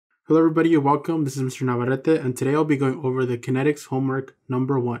Hello everybody and welcome. This is Mr. Navarette and today I'll be going over the Kinetics Homework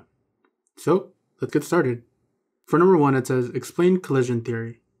number 1. So, let's get started. For number 1 it says, explain collision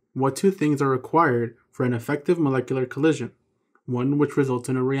theory. What two things are required for an effective molecular collision? One which results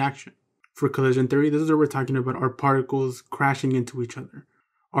in a reaction. For collision theory, this is where we're talking about our particles crashing into each other.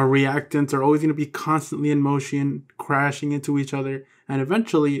 Our reactants are always going to be constantly in motion, crashing into each other, and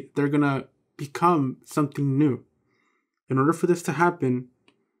eventually they're going to become something new. In order for this to happen,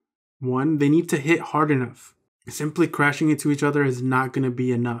 one, they need to hit hard enough. Simply crashing into each other is not going to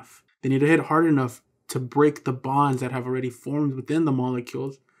be enough. They need to hit hard enough to break the bonds that have already formed within the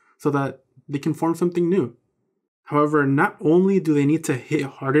molecules so that they can form something new. However, not only do they need to hit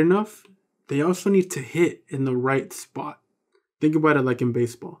hard enough, they also need to hit in the right spot. Think about it like in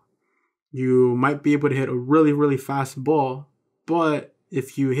baseball. You might be able to hit a really fast ball, but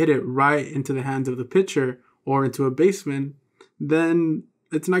if you hit it right into the hands of the pitcher or into a baseman, then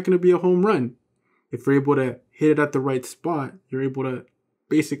it's not going to be a home run. If you're able to hit it at the right spot, you're able to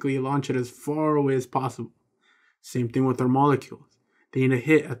basically launch it as far away as possible. Same thing with our molecules. They need to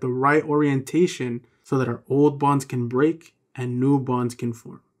hit at the right orientation so that our old bonds can break and new bonds can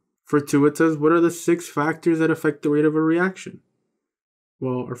form. For 2, it says, what are the 6 factors that affect the rate of a reaction?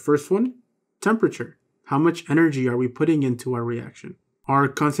 Well, our first one, temperature. How much energy are we putting into our reaction? Our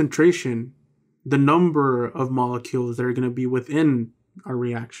concentration, the number of molecules that are going to be within our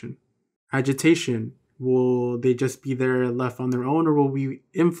reaction. Agitation, will they just be there left on their own or will we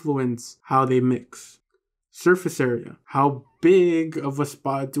influence how they mix? Surface area, how big of a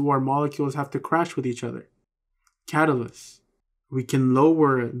spot do our molecules have to crash with each other? Catalysts, we can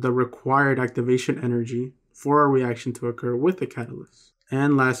lower the required activation energy for our reaction to occur with a catalyst.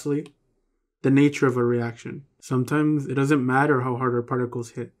 And lastly, the nature of a reaction. Sometimes it doesn't matter how hard our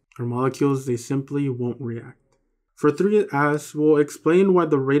particles hit. Our molecules, they simply won't react. For 3, it asks, we'll explain why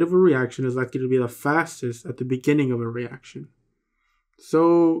the rate of a reaction is likely to be the fastest at the beginning of a reaction.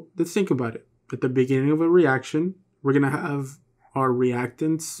 So let's think about it. At the beginning of a reaction, we're going to have our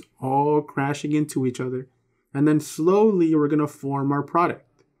reactants all crashing into each other. And then slowly we're going to form our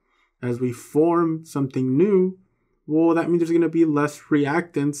product. As we form something new, well, that means there's going to be less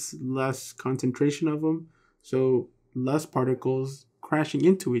reactants, less concentration of them. So less particles crashing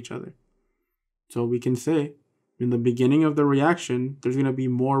into each other. So we can say, in the beginning of the reaction, there's going to be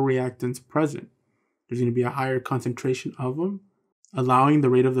more reactants present. There's going to be a higher concentration of them, allowing the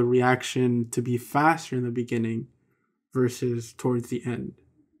rate of the reaction to be faster in the beginning versus towards the end.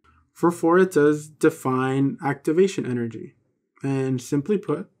 For 4, it says define activation energy. And simply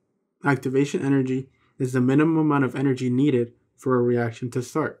put, activation energy is the minimum amount of energy needed for a reaction to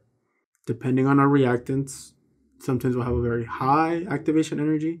start. Depending on our reactants, sometimes we'll have a very high activation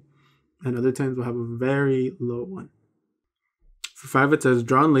energy, and other times we'll have a very low one. For 5, it says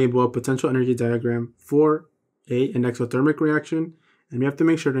draw and label a potential energy diagram for an exothermic reaction, and we have to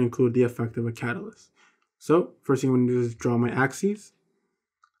make sure to include the effect of a catalyst. So first thing I'm going to do is draw my axes.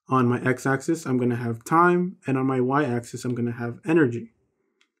 On my x-axis, I'm going to have time, and on my y-axis, I'm going to have energy.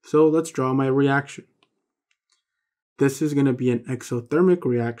 So let's draw my reaction. This is going to be an exothermic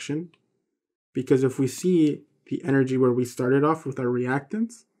reaction, because if we see the energy where we started off with our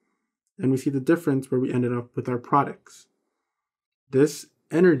reactants, and we see the difference where we ended up with our products. This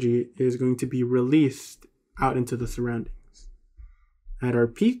energy is going to be released out into the surroundings. At our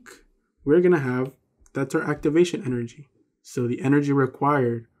peak, we're going to have, that's our activation energy. So the energy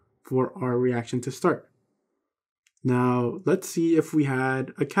required for our reaction to start. Now, let's see if we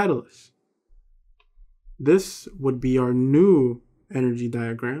had a catalyst. This would be our new energy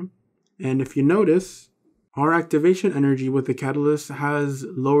diagram. And if you notice, our activation energy with the catalyst has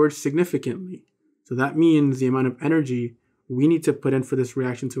lowered significantly. So that means the amount of energy we need to put in for this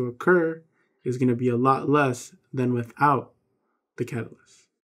reaction to occur is going to be a lot less than without the catalyst.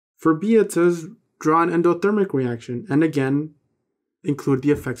 For B, it says draw an endothermic reaction, and again, include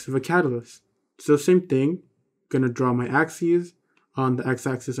the effects of a catalyst. So same thing, going to draw my axes. On the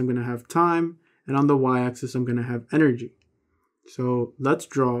x-axis, I'm going to have time, and on the y-axis, I'm going to have energy. So let's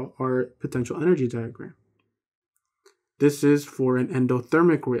draw our potential energy diagram. This is for an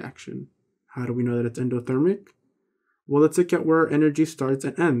endothermic reaction. How do we know that it's endothermic? Well, let's look at where our energy starts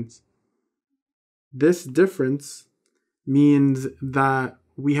and ends. This difference means that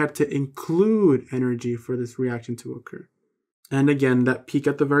we had to include energy for this reaction to occur. And again, that peak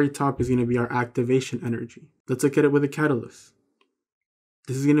at the very top is going to be our activation energy. Let's look at it with a catalyst.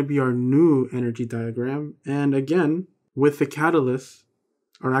 This is going to be our new energy diagram. And again, with the catalyst,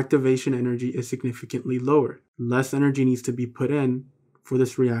 our activation energy is significantly lower. Less energy needs to be put in for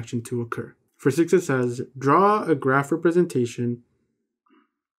this reaction to occur. For 6, it says, draw a graph representation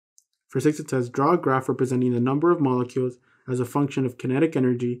For 6, it says, draw a graph representing the number of molecules as a function of kinetic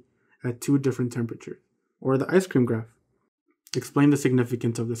energy at 2 different temperatures, or the ice cream graph. Explain the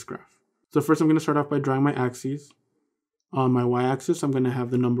significance of this graph. So first I'm going to start off by drawing my axes. On my y-axis, I'm going to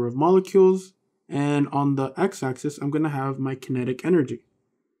have the number of molecules, and on the x-axis, I'm going to have my kinetic energy.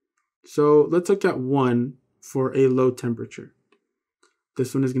 So let's look at 1 for a low temperature.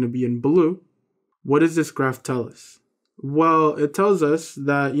 This one is going to be in blue. What does this graph tell us? Well, it tells us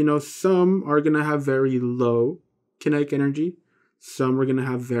that, some are going to have very low kinetic energy, some are going to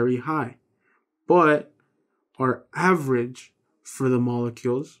have very high. But our average for the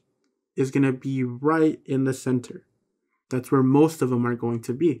molecules is going to be right in the center. That's where most of them are going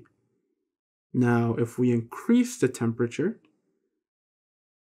to be. Now, if we increase the temperature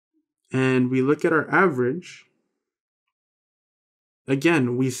and we look at our average,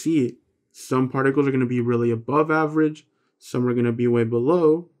 again, we see some particles are going to be really above average, some are going to be way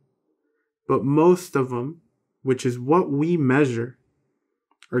below, but most of them, which is what we measure,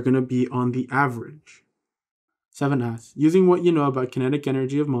 are going to be on the average. 7 asks, using what you know about kinetic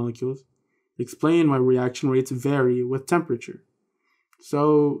energy of molecules, explain why reaction rates vary with temperature.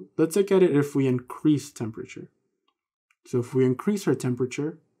 So let's look at it if we increase temperature. So if we increase our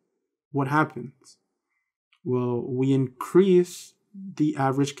temperature, what happens? Well, we increase the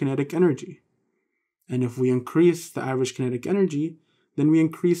average kinetic energy. And if we increase the average kinetic energy, then we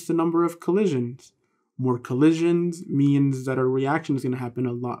increase the number of collisions. More collisions means that our reaction is going to happen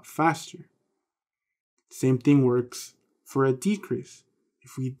a lot faster. Same thing works for a decrease.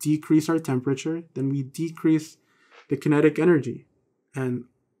 If we decrease our temperature, then we decrease the kinetic energy and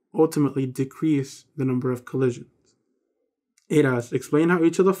ultimately decrease the number of collisions. 8 asks, explain how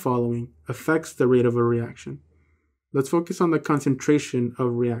each of the following affects the rate of a reaction. Let's focus on the concentration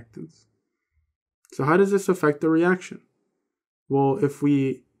of reactants. So how does this affect the reaction? Well, if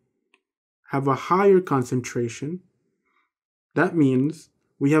we have a higher concentration, that means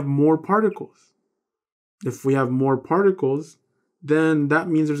we have more particles. If we have more particles, then that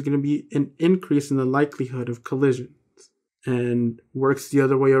means there's going to be an increase in the likelihood of collisions, and works the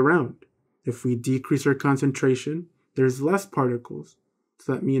other way around. If we decrease our concentration, there's less particles,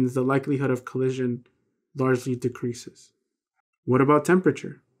 so that means the likelihood of collision largely decreases. What about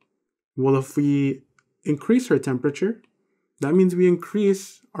temperature? Well, if we increase our temperature, that means we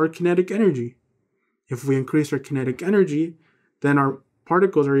increase our kinetic energy. If we increase our kinetic energy, then our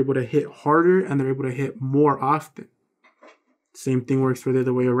particles are able to hit harder and they're able to hit more often. Same thing works for the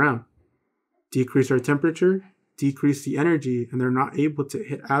other way around. Decrease our temperature, decrease the energy, and they're not able to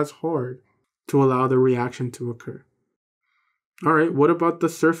hit as hard to allow the reaction to occur. All right, what about the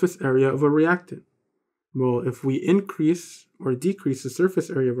surface area of a reactant? Well, if we increase or decrease the surface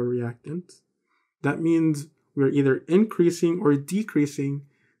area of a reactant, that means we're either increasing or decreasing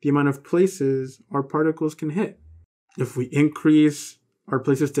the amount of places our particles can hit. If we increase our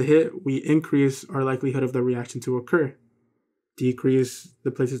places to hit, we increase our likelihood of the reaction to occur. Decrease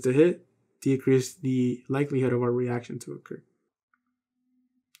the places to hit, decrease the likelihood of our reaction to occur.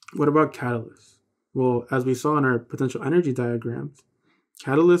 What about catalysts? Well, as we saw in our potential energy diagrams,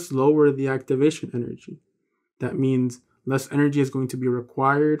 catalysts lower the activation energy. That means less energy is going to be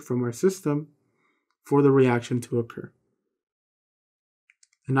required from our system for the reaction to occur.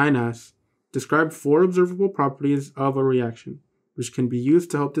 And 9 asks, describe 4 observable properties of a reaction, which can be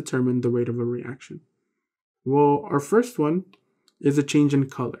used to help determine the rate of a reaction. Well, our first one is a change in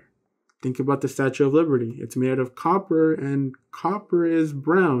color. Think about the Statue of Liberty. It's made out of copper, and copper is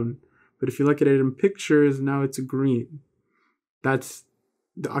brown. But if you look at it in pictures, now it's green. That's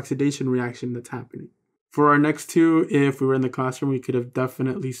the oxidation reaction that's happening. For our next 2, if we were in the classroom, we could have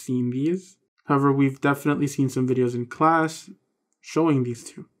definitely seen these. However, we've definitely seen some videos in class showing these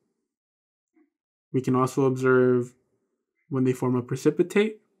 2. We can also observe when they form a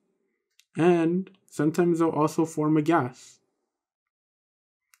precipitate, and sometimes they'll also form a gas.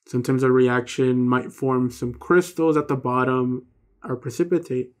 Sometimes a reaction might form some crystals at the bottom or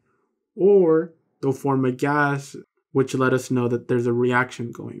precipitate, or they'll form a gas, which let us know that there's a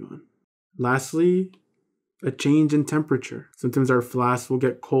reaction going on. Lastly, a change in temperature. Sometimes our flask will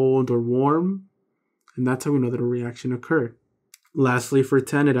get cold or warm, and that's how we know that a reaction occurred. Lastly, for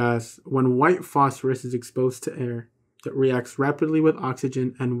 10, it asks, when white phosphorus is exposed to air, it reacts rapidly with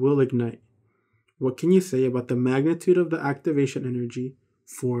oxygen and will ignite. What can you say about the magnitude of the activation energy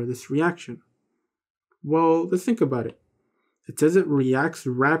for this reaction? Well, let's think about it. It says it reacts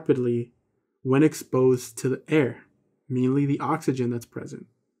rapidly when exposed to the air, mainly the oxygen that's present.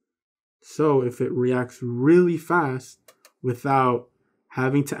 So if it reacts really fast without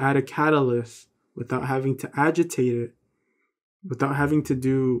having to add a catalyst, without having to agitate it, without having to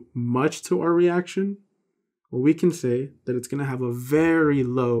do much to our reaction, well, we can say that it's going to have a very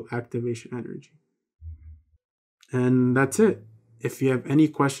low activation energy. And that's it. If you have any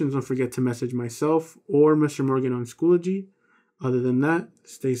questions, don't forget to message myself or Mr. Morgan on Schoology. Other than that,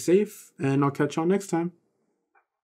 stay safe, and I'll catch y'all next time.